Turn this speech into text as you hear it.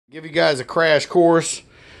Give you guys a crash course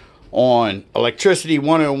on Electricity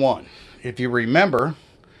 101. If you remember,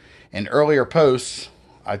 in earlier posts,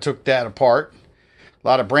 I took that apart. A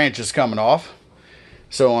lot of branches coming off.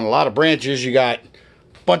 So on a lot of branches, you got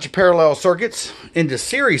a bunch of parallel circuits into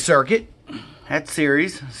series circuit. That's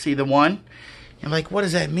series. See the one? You're like, what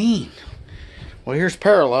does that mean? Well, here's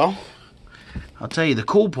parallel. I'll tell you the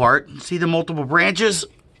cool part. See the multiple branches?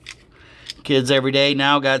 Kids every day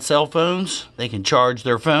now got cell phones. They can charge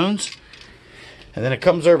their phones. And then it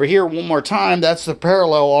comes over here one more time. That's the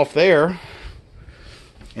parallel off there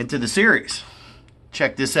into the series.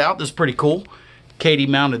 Check this out. This is pretty cool. Katie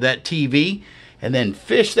mounted that TV and then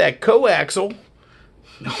fished that coaxial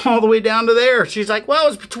all the way down to there. She's like, well,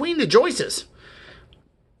 it's between the joists.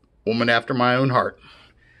 Woman after my own heart.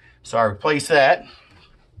 So I replaced that.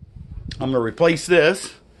 I'm going to replace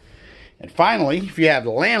this. And finally, if you have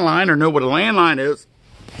the landline or know what a landline is,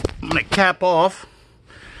 I'm going to cap off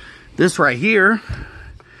this right here.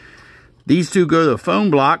 These two go to the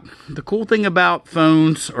phone block. The cool thing about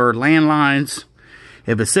phones or landlines,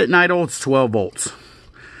 if it's sitting idle, it's 12 volts.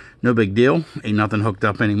 No big deal. Ain't nothing hooked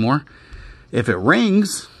up anymore. If it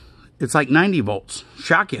rings, it's like 90 volts.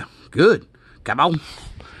 Shock you. Good. Come on.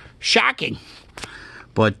 Shocking.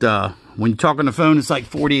 But when you talk on the phone, it's like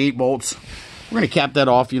 48 volts. We're going to cap that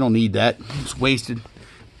off. You don't need that. It's wasted.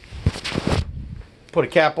 Put a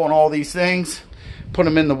cap on all these things. Put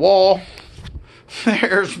them in the wall.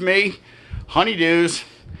 There's me. Honeydews.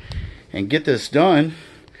 And get this done.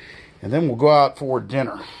 And then we'll go out for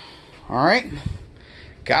dinner. Alright?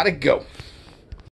 Gotta go.